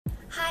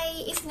Hi,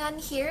 it's Ngan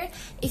here.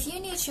 If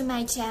you're new to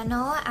my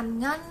channel, I'm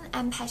Ngan.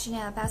 I'm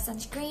passionate about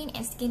sunscreen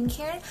and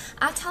skincare.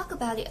 I talk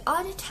about it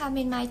all the time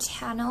in my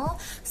channel,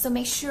 so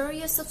make sure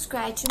you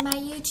subscribe to my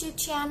YouTube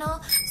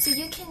channel so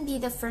you can be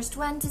the first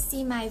one to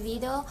see my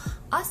video.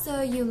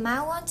 Also, you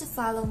might want to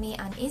follow me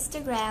on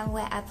Instagram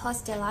where I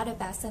post a lot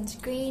about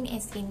sunscreen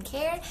and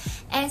skincare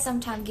and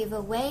sometimes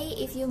giveaway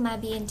if you might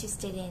be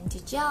interested in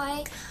to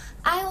join.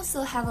 I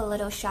also have a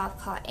little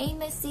shop called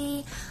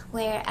Amacey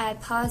where I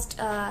post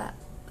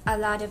a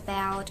lot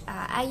about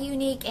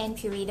unique and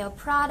Pietro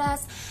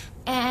products,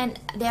 and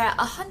they're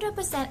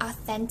 100%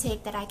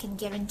 authentic that I can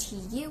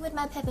guarantee you with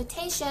my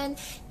reputation.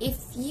 If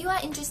you are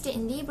interested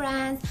in these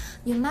brands,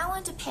 you might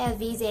want to pay a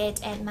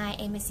visit at my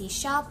Amacey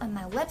shop on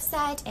my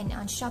website and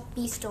on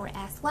Shopee store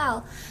as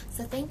well.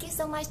 So thank you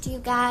so much to you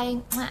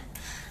guys.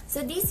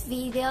 So this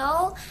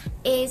video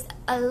is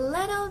a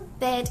little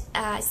bit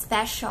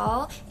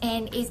special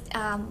and it's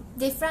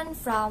different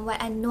from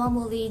what I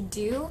normally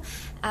do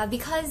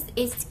because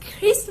it's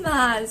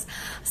Christmas.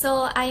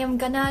 So I am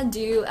gonna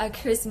do a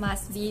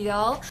Christmas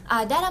video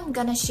that I'm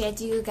gonna share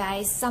to you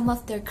guys some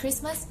of the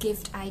Christmas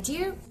gift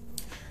idea.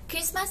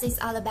 Christmas is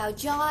all about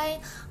joy,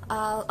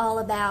 all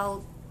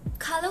about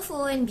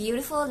colorful and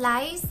beautiful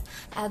lights,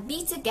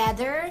 be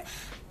together,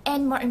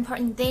 and more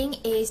important thing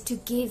is to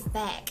give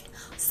back.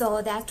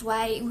 So that's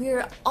why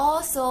we're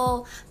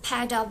also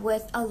packed up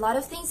with a lot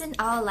of things in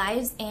our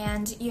lives,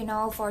 and you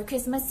know, for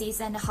Christmas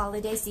season, the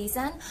holiday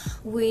season,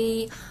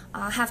 we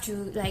have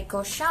to like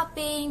go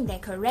shopping,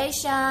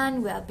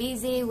 decoration, we're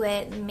busy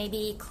with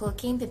maybe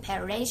cooking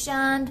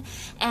preparation,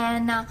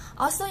 and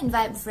also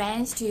invite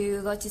friends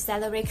to go to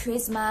celebrate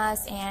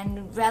Christmas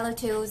and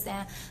relatives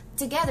and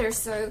together.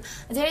 So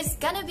there's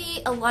gonna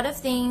be a lot of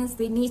things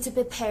we need to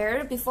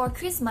prepare before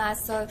Christmas.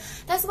 So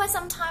that's why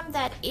sometimes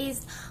that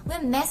is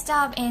we're messed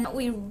up and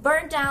we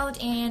burnt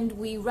out and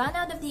we run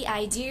out of the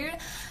idea.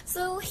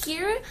 So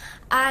here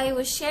I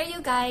will share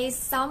you guys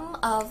some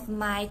of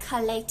my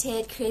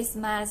collected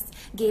Christmas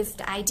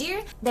gift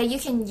idea that you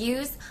can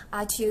use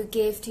to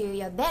give to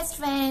your best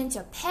friends,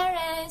 your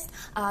parents,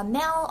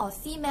 male or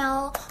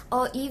female,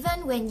 or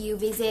even when you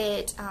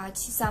visit to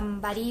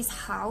somebody's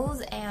house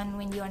and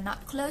when you're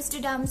not close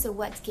to them. So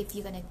what gift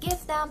you're gonna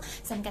give them?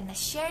 So I'm gonna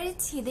share it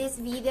to this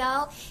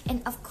video,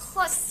 and of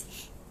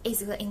course it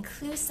will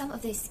include some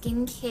of the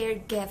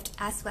skincare gift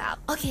as well.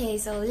 Okay,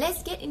 so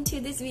let's get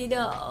into this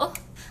video.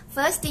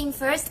 First thing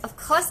first, of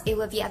course, it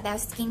will be about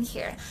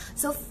skincare.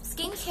 So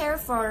skincare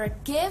for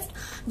gift,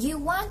 you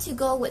want to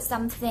go with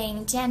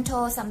something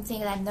gentle,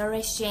 something like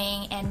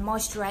nourishing and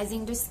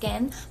moisturizing the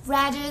skin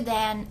rather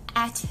than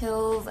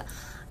active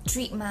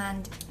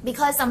treatment,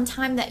 because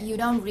sometimes that you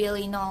don't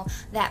really know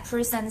that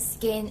person's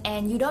skin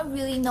and you don't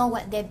really know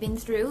what they've been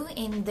through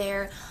in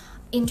their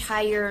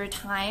entire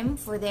time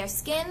for their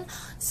skin.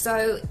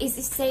 So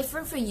it's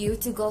safer for you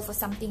to go for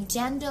something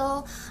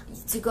gentle,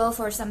 to go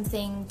for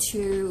something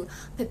to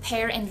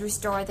prepare and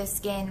restore the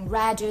skin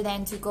rather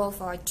than to go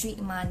for a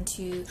treatment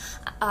to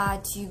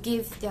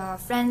give your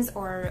friends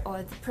or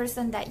the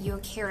person that you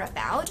care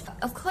about.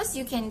 Of course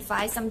you can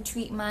find some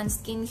treatment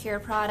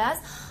skincare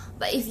products,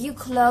 but if you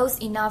close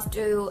enough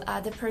to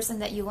the person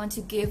that you want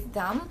to give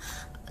them,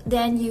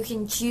 then you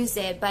can choose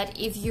it. But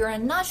if you're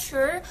not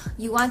sure,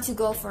 you want to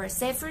go for a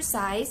safer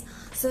size.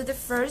 So the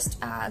first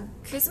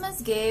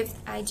Christmas gift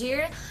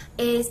idea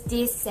is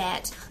this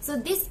set. So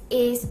this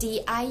is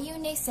the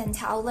Unique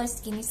Centella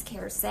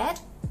Skincare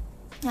Set.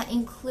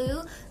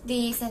 Include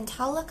the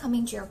Centella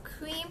Calming Gel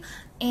Cream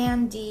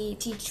and the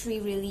Tea Tree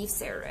Relief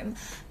Serum,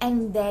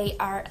 and they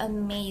are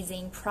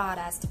amazing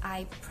products.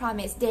 I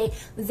promise they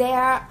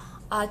are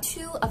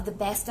two of the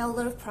best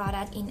seller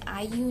product in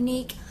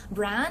Unique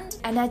brand.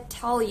 And I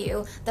tell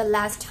you, the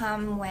last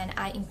time when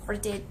I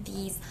imported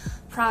these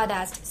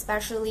products,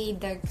 especially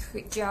the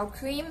gel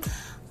cream,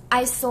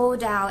 I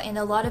sold out, and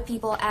a lot of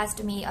people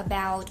asked me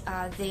about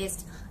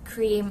this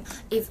cream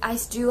if I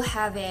still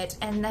have it,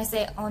 and I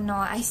say, oh no,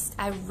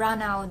 I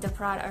run out the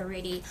product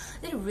already.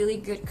 It's a really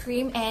good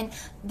cream, and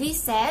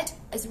this set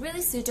is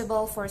really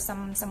suitable for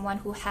someone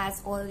who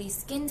has oily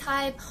skin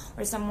type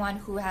or someone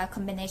who has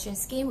combination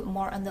skin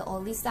more on the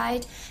oily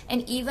side,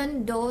 and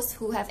even those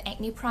who have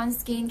acne prone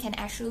skin can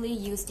actually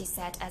use this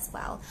set as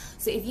well.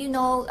 So if you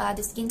know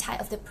the skin type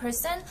of the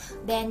person,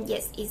 then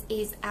yes, it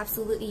is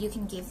absolutely you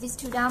can give this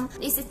to them.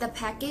 This is the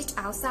package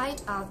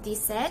outside of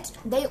this set.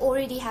 They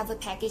already have a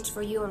package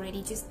for you already.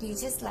 You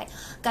just like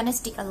gonna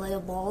stick a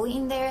little bowl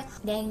in there,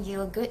 then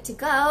you're good to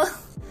go.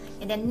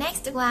 And the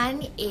next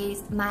one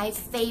is my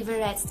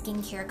favorite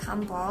skincare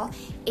combo,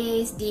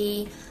 is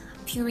the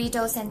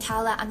Pietro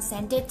Coricelli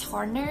Unscented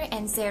Toner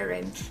and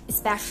Serum.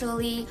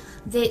 Especially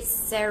this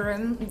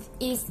serum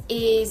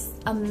is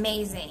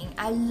amazing.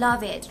 I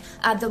love it.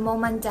 At the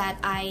moment that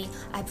I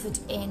put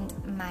in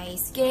my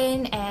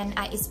skin and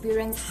I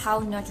experience how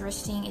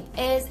nourishing it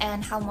is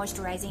and how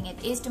moisturizing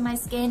it is to my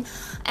skin,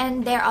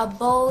 and they are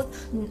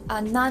both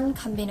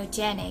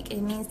non-comedogenic.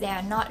 It means they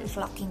are not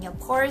blocking your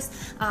pores.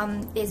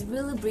 It's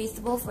really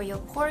breathable for your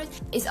pores.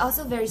 It's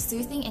also very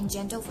soothing and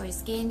gentle for your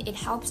skin. It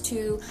helps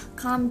to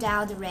calm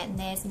down the redness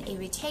redness and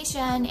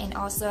irritation, and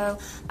also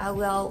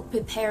will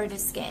prepare the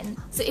skin.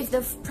 So if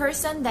the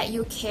person that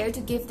you care to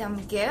give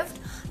them gift,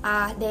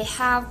 they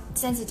have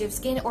sensitive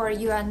skin, or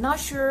you are not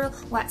sure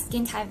what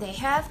skin type they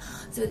have,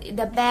 so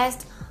the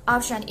best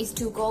option is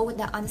to go with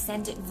the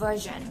unscented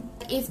version.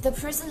 If the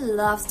person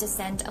loves the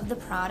scent of the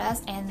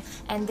products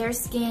and their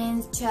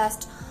skin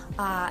just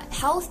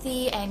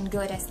healthy and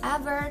good as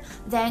ever,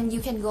 then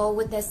you can go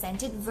with the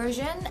scented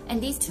version.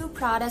 And these two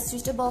products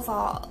suitable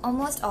for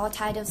almost all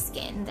types of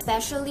skin,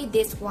 especially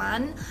this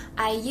one.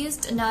 I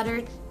used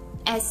another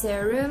as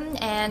serum,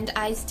 and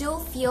I still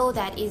feel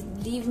that it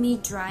leaves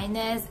me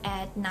dryness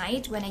at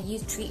night when I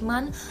use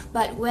treatment,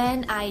 but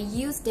when I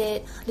used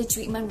the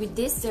treatment with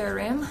this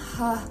serum,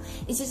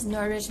 it just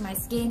nourished my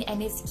skin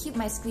and it keeps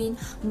my skin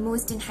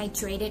moist and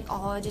hydrated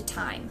all the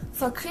time.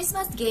 For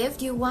Christmas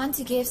gift, you want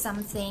to give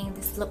something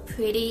that looks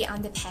pretty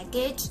on the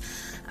package.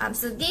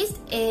 So this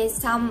is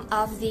some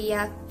of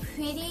the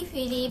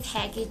pretty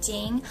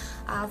packaging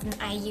of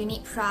my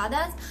unique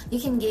products. You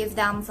can give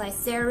them like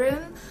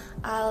serum,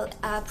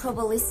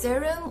 propolis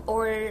serum,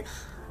 or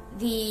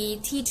the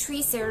tea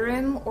tree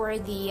serum, or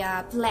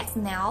the black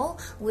snail,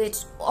 which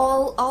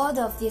all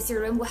of the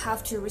serum will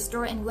have to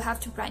restore and will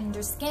have to brighten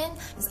your skin.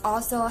 It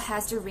also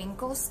has the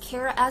wrinkles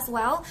care as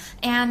well,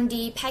 and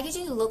the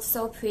packaging looks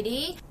so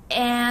pretty,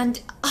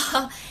 and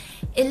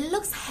it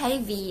looks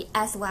heavy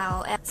as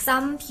well.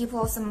 Some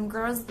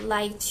girls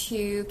like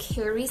to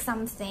carry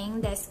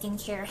something that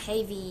skincare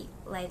heavy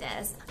like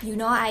this. You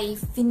know, I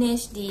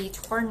finished the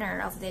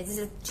toner of this. This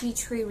is a tea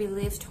tree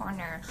relief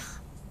toner.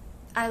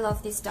 I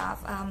love this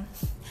stuff.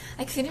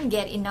 I couldn't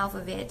get enough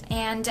of it,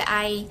 and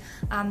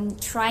I'm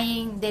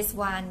trying this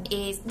one.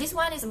 This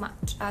one is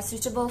much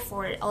suitable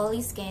for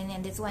oily skin,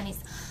 and this one is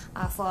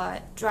for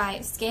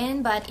dry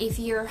skin. But if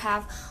you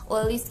have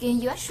oily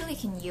skin, you actually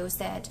can use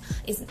it.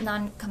 It's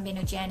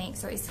non-comedogenic,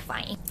 so it's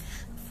fine.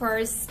 For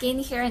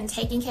skincare and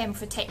taking care and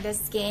protect the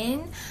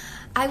skin,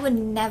 I would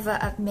never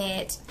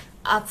omit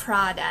a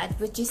product,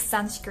 which is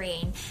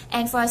sunscreen.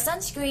 And for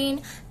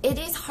sunscreen, it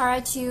is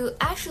hard to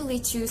actually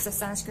choose a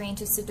sunscreen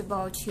to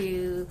suitable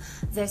to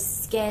the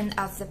skin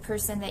of the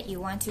person that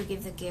you want to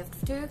give the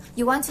gift to.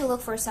 You want to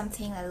look for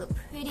something that looks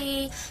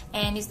pretty,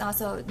 and it's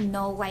also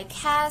no white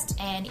cast,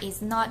 and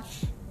it's not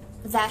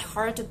that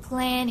hard to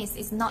plan.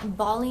 It's not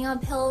balling or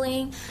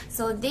peeling.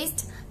 So this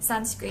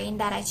sunscreen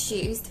that I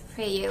choose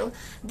for you,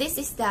 this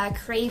is the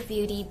Crave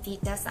Beauty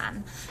Vita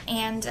Sun,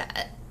 and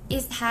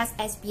it has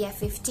SPF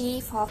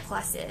 50 4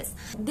 pluses.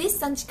 This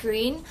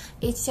sunscreen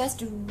is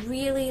just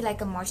really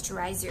like a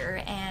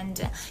moisturizer, and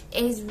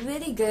it is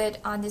really good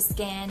on the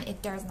skin.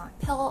 It does not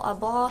peel or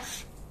ball.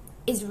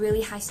 Is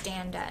really high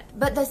standard.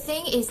 But the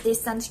thing is,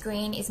 this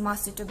sunscreen is more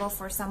suitable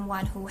for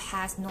someone who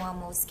has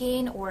normal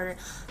skin or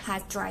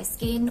has dry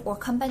skin or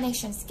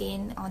combination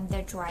skin on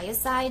the drier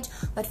side.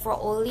 But for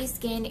oily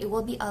skin, it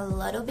will be a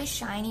little bit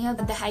shinier.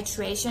 The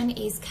hydration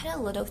is kind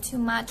of a little too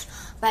much.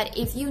 But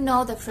if you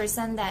know the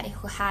person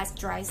who has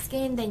dry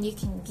skin, then you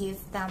can give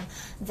them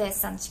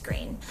this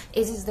sunscreen.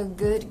 It is a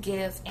good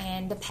gift,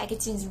 and the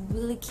packaging is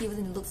really cute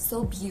and looks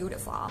so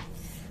beautiful.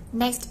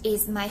 Next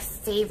is my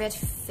favorite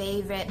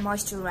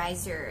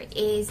moisturizer,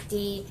 is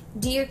the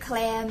Dear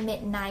Claire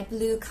Midnight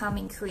Blue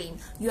Calming Cream.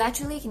 You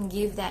actually can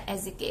give that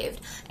as a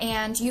gift,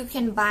 and you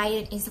can buy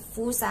it in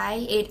full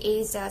size. It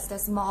is just the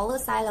smaller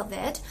size of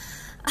it,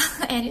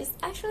 and it's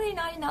actually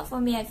not enough for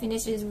me. I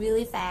finished it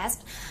really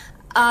fast.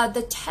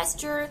 The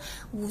texture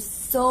was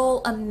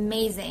so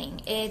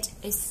amazing. It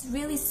is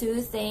really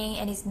soothing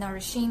and it's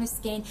nourishing the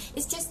skin.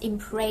 It's just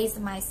impressed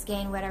my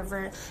skin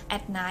whenever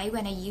at night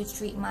when I use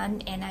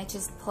treatment and I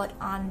just put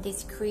on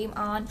this cream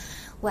on.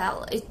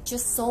 Well, it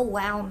just so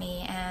wow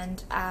me,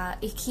 and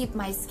it keeps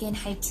my skin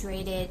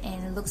hydrated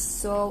and it looks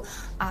so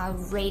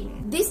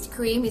radiant. This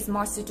cream is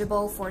more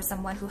suitable for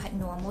someone who had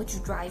normal to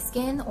dry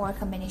skin or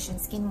combination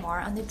skin more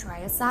on the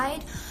drier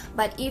side.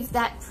 But if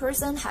that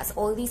person has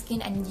oily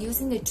skin and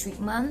using the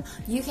treatment,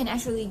 you can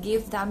actually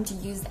give them to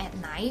use at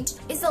night.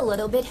 It's a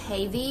little bit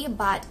heavy,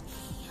 but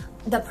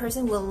the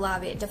person will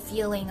love it, the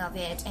feeling of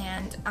it,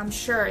 and I'm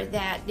sure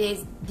that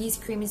this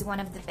cream is one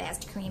of the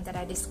best cream that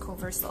I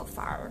discovered so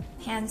far,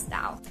 hands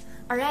down.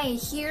 Alright,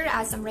 here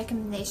are some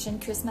recommendation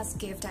Christmas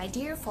gift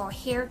idea for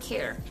hair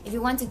care. If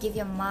you want to give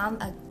your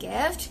mom a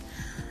gift,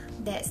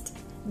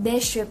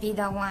 this should be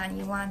the one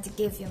you want to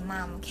give your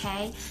mom,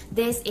 okay?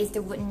 This is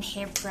the wooden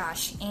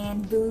hairbrush,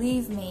 and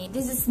believe me,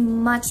 this is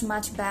much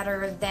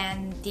better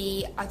than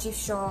the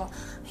artificial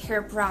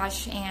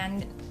hairbrush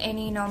and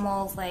any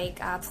normal like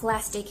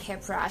plastic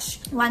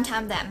hairbrush. One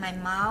time that my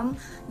mom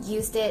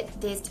used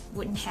this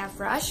wooden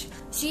hairbrush,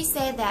 she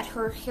said that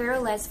her hair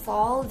less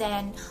fall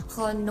than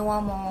her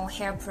normal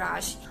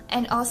hairbrush.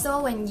 And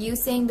also when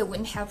using the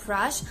wooden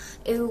hairbrush,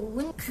 it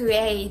wouldn't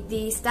create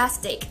the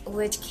static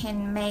which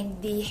can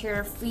make the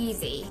hair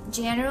frizzy.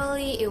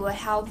 Generally, it will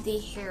help the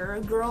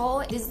hair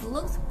grow. This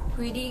looks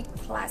pretty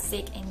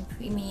classic and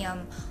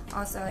premium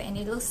also, and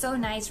it looks so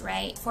nice,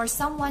 right? For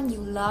someone you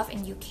love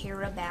and you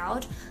care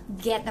about,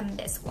 get them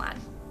this one,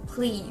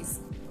 please.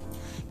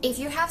 If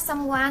you have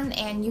someone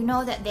and you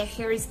know that their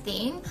hair is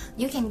thin,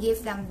 you can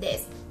give them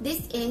this.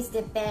 This is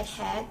the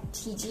bedhead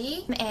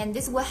TG, and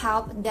this will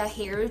help the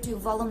hair to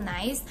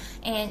volumize,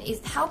 and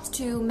it helps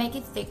to make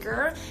it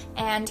thicker,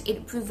 and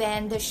it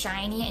prevents the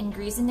shiny and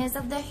greasiness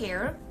of the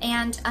hair.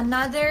 And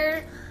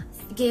another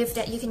gift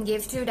that you can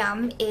give to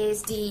them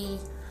is the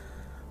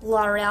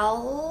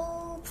L'Oreal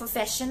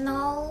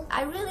Professional.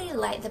 I really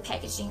like the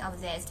packaging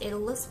of this. It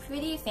looks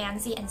pretty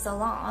fancy and so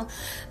long.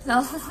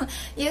 So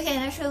you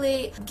can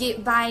actually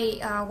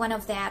buy one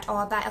of that,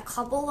 or buy a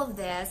couple of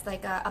this,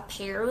 like a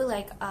pair,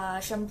 like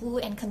shampoo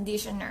and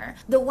conditioner.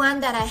 The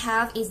one that I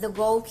have is the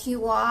Gold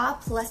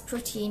QR Plus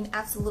Protein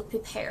Absolute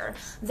Prepare.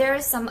 There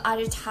are some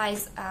other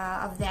types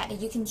of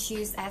that you can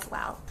choose as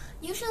well.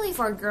 Usually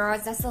for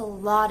girls, that's a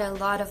lot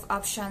of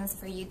options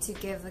for you to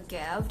give a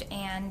gift.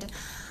 And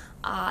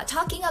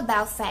talking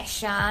about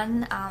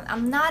fashion,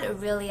 I'm not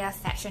really a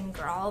fashion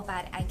girl,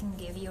 but I can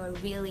give you a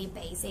really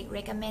basic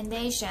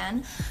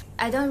recommendation.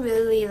 I don't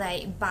really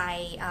like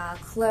buy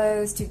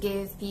clothes to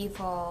give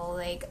people,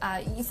 like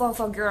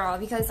for girl,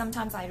 because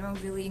sometimes I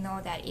don't really know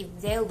that if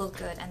they look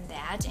good and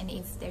that, and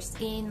if their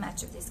skin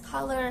matches this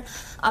color,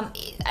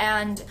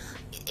 and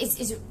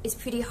it's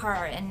pretty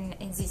hard, and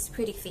it's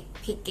pretty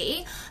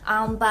picky.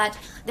 But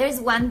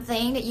there's one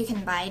thing that you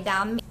can buy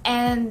them,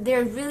 and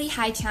there's really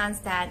high chance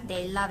that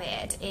they love it.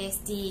 Is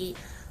the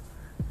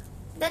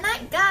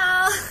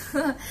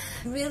nightgown.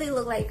 Really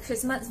look like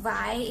Christmas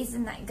vibe. It's a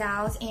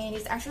nightgown, and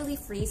it's actually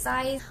free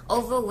size.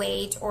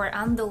 Overweight or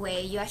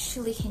underweight, you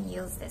actually can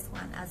use this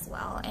one as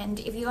well. And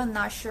if you are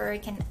not sure, you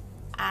can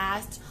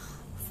ask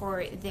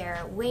for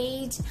their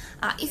weight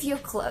if you're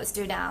close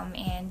to them,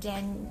 and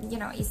then you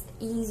know it's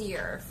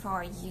easier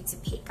for you to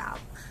pick up.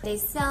 They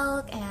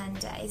silk,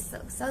 and it's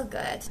so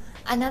good.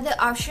 Another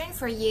option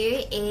for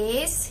you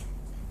is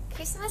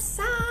Christmas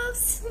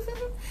socks.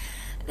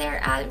 They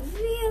are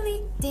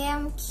really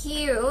damn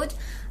cute.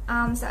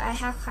 So I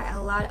have quite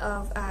a lot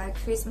of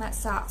Christmas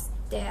socks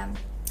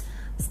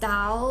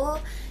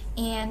style.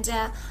 And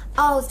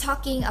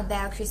talking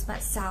about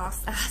Christmas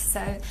socks,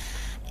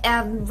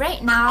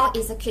 right now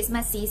is a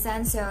Christmas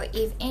season, so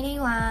if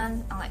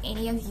anyone or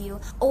any of you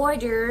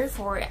order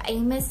for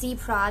Amacey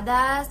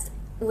products,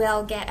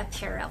 will get a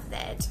pair of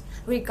that.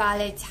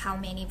 Regardless how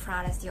many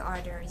products you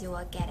order, you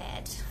will get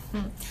it.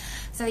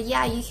 So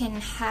yeah, you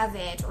can have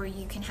it, or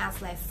you can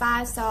have like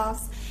 5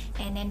 socks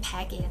and then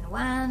pack it in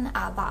one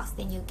box,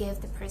 then you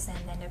give the person,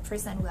 then the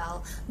person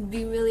will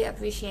be really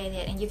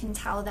appreciated, and you can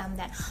tell them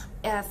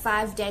that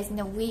 5 days in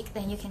a week,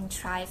 then you can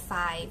try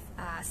 5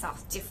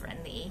 socks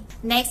differently.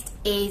 Next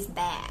is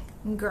bag.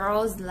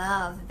 Girls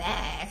love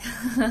bag.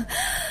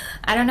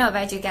 I don't know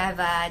about you guys,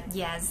 but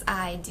yes,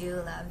 I do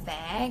love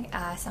bag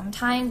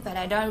sometimes, but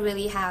I don't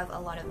really have a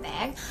lot of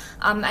bag.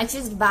 I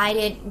just buy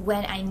it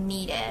when I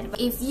need it.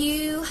 If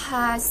you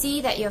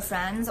see that your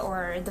friends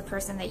or the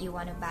person that you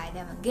want to buy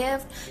them a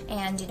gift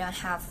and you don't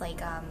have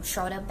like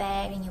shoulder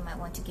bag, and you might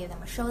want to give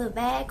them a shoulder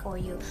bag, or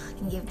you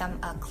can give them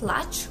a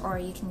clutch, or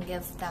you can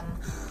give them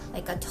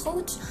like a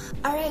tote.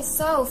 Alright,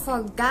 so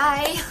for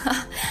guy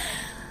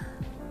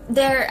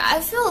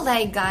I feel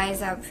like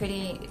guys are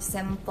pretty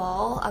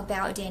simple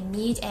about their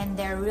needs, and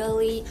they're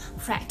really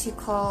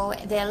practical.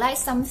 They like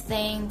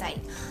something that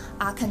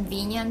are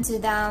convenient to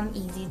them,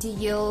 easy to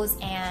use,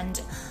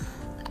 and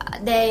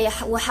they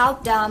will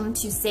help them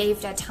to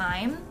save their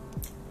time.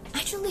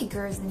 Actually,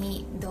 girls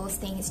need those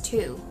things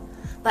too,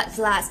 but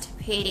last,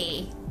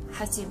 pretty.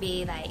 Has to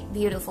be like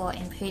beautiful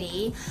and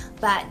pretty,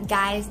 but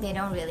guys, they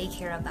don't really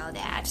care about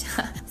that.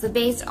 So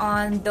based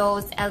on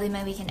those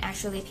elements, we can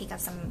actually pick up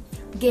some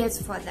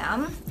gifts for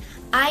them.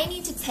 I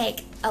need to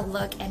take a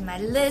look at my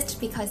list,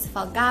 because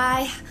for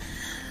guy,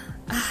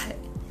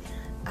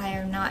 I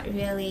am not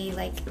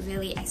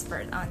really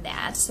expert on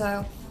that.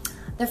 So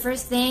the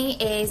first thing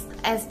is,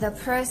 as the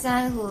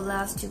person who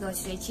loves to go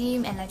to the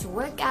gym and like to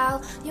work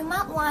out, you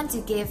might want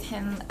to give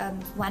him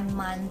 1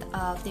 month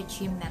of the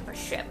gym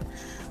membership.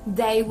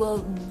 They will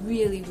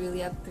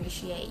really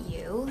appreciate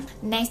you.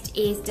 Next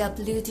is the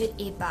Bluetooth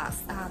earbuds.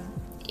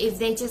 If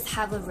they just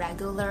have a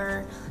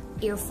regular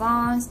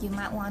earphones, you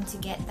might want to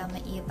get them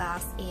an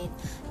earbuds. It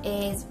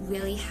is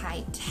really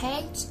high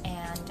tech,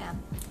 and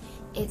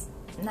it's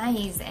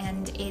nice,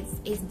 and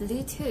it's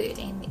Bluetooth,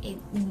 and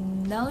it's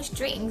no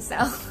strings, so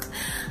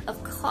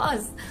of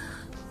course,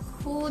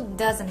 who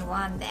doesn't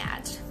want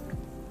that?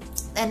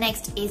 The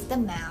next is the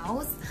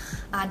mouse,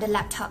 the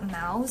laptop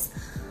mouse.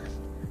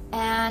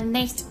 And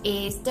next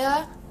is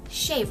the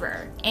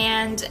shaver.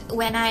 And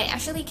when I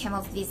actually came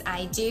up with this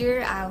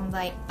idea, I'm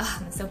like, oh,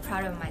 I'm so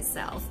proud of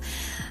myself.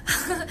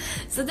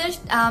 So there's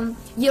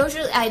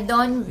usually I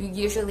don't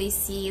usually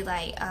see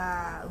like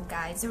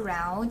guys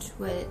around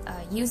with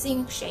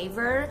using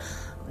shaver.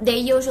 They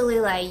usually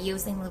like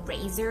using the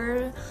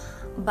razor,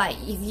 but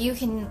if you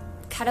can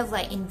kind of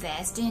like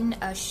invest in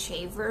a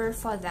shaver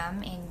for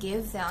them and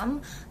give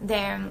them,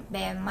 they're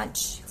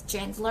much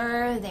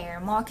gentler, they're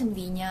more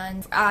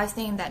convenient. I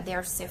think that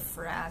they're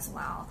safer as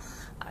well.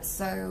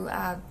 So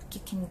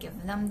you can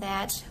give them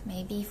that.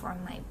 Maybe for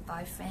my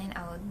boyfriend,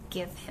 I will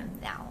give him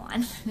that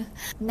one.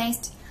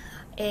 Next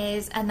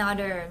is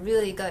another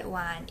really good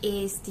one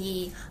is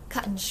the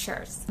cotton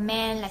shirts.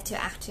 Men like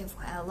to active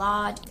quite a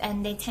lot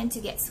and they tend to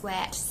get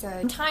sweat. So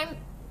sometimes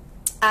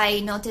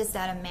I noticed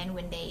that a man,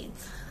 when they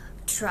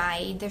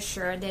try the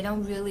shirt, they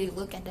don't really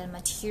look at the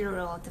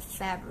material, the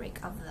fabric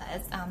of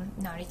this.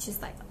 No, it's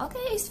just like, okay,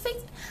 it's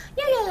fixed.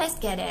 Yeah, let's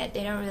get it.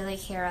 They don't really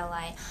care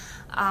like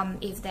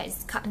if that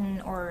is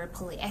cotton or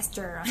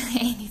polyester or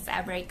any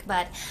fabric,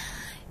 but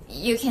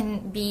you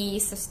can be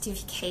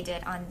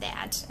sophisticated on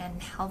that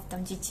and help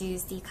them to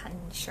choose the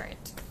cotton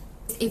shirt.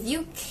 If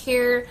you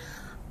care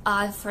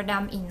for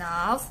them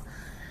enough,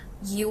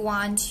 you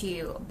want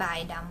to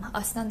buy them a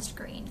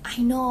sunscreen. I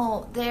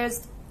know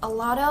there's a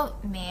lot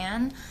of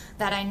men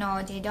that I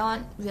know they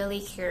don't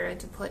really care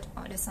to put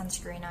on the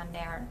sunscreen on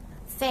their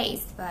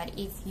face, but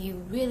if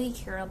you really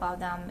care about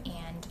them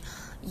and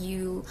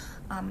you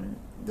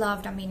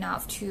love them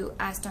enough to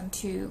ask them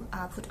to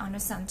put on a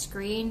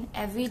sunscreen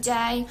every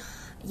day,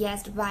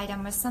 yes, buy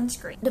them a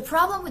sunscreen. The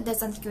problem with the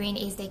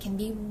sunscreen is they can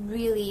be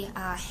really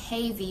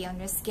heavy on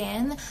the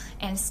skin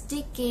and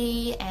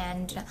sticky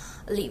and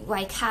leave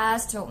white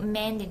cast, so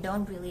men, they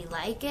don't really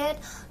like it.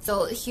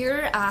 So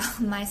here are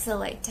my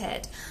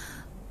selected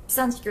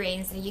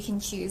sunscreens that you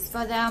can choose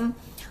for them.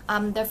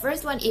 The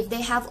first one, if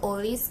they have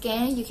oily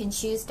skin, you can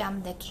choose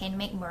them the Can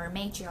Make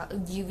Mermaid gel,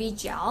 UV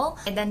gel.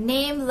 The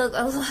name look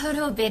a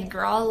little bit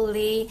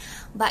girly,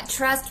 but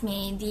trust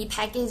me, the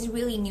package is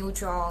really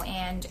neutral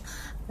and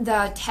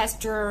the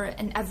texture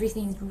and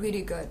everything is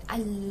really good. I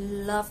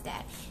love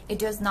that. It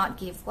does not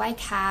give white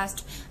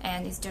cast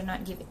and it does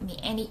not give me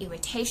any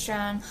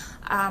irritation.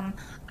 I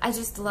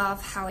just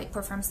love how it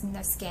performs in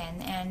the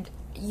skin, and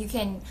you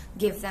can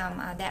give them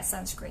that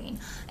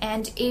sunscreen.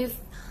 And if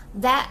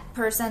that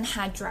person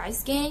had dry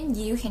skin,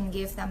 you can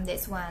give them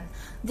this one.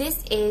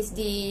 This is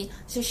the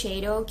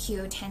Shiseido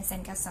Q10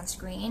 Senka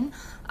sunscreen.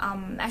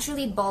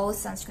 Actually, both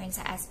sunscreens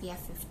are SPF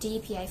 50,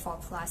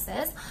 PA4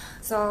 pluses.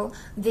 So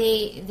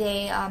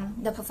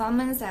the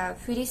performance are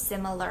pretty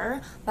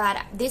similar, but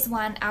this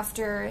one,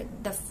 after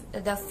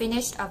the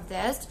finish of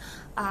this,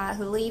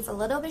 leave a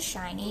little bit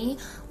shiny,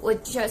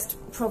 would just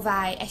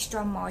provide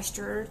extra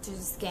moisture to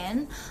the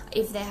skin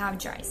if they have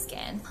dry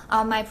skin.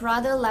 My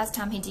brother, last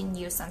time, he didn't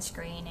use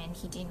sunscreen and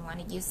he didn't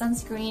want to use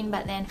sunscreen,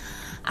 but then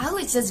I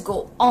would just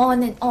go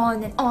on and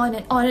on and on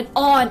and on and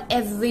on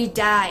every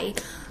day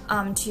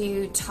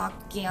to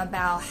talking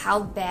about how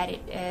bad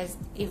it is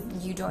if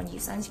you don't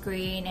use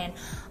sunscreen, and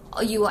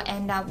you will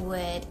end up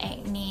with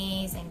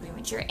acne and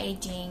premature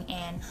aging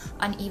and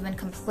uneven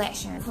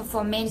complexion.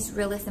 For men, it's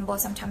really simple.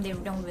 Sometimes they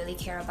don't really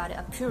care about the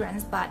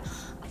appearance, but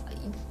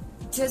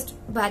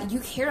you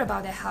care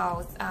about the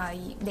health.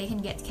 They can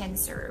get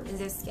cancer with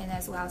their skin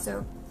as well.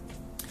 So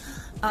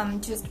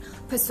just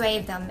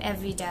persuade them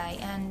every day,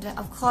 and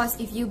of course,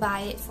 if you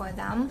buy it for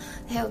them,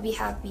 they'll be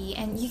happy,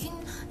 and you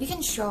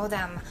can show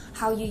them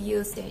how you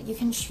used it. You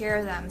can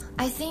share them.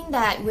 I think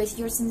that with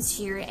your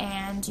sincere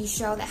and you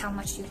show that how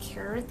much you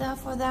care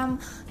for them,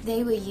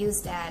 they will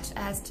use that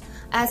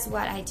as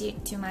what I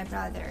did to my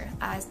brother,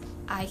 as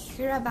I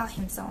hear about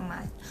him so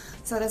much.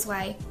 So that's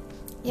why,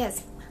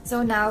 yes.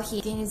 So now he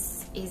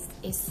is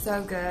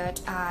so good.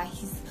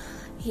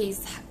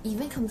 He's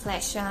even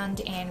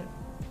complexioned and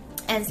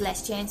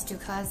less chance to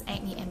cause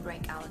acne and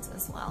breakouts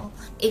as well.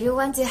 If you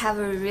want to have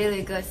a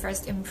really good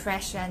first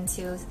impression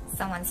to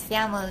someone's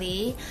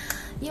family,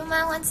 you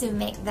might want to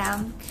make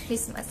them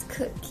Christmas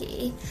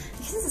cookie.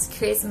 Because it's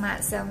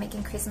Christmas, so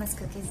making Christmas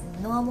cookies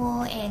is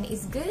normal and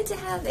it's good to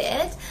have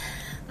it.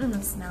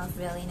 It smells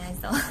really nice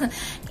though.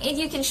 And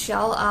you can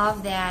show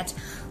off that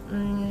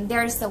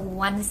there's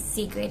one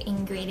secret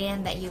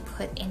ingredient that you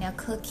put in a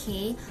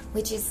cookie,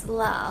 which is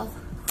love.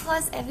 Of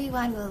course,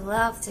 everyone will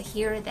love to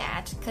hear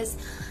that because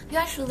you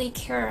actually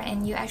care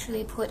and you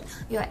actually put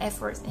your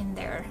efforts in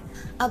there.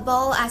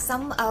 Above are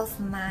some of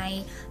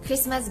my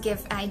Christmas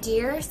gift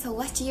ideas. So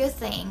what do you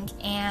think?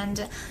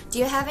 And do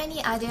you have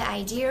any other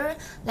idea?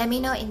 Let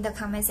me know in the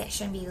comment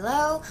section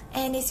below.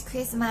 And it's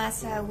Christmas,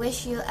 so I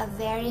wish you a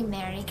very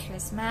Merry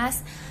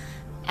Christmas.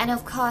 And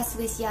of course,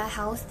 with your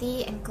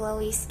healthy and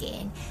glowy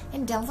skin.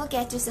 And don't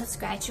forget to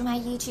subscribe to my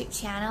YouTube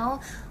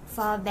channel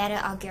for a better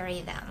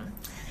algorithm.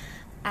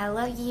 I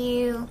love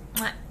you.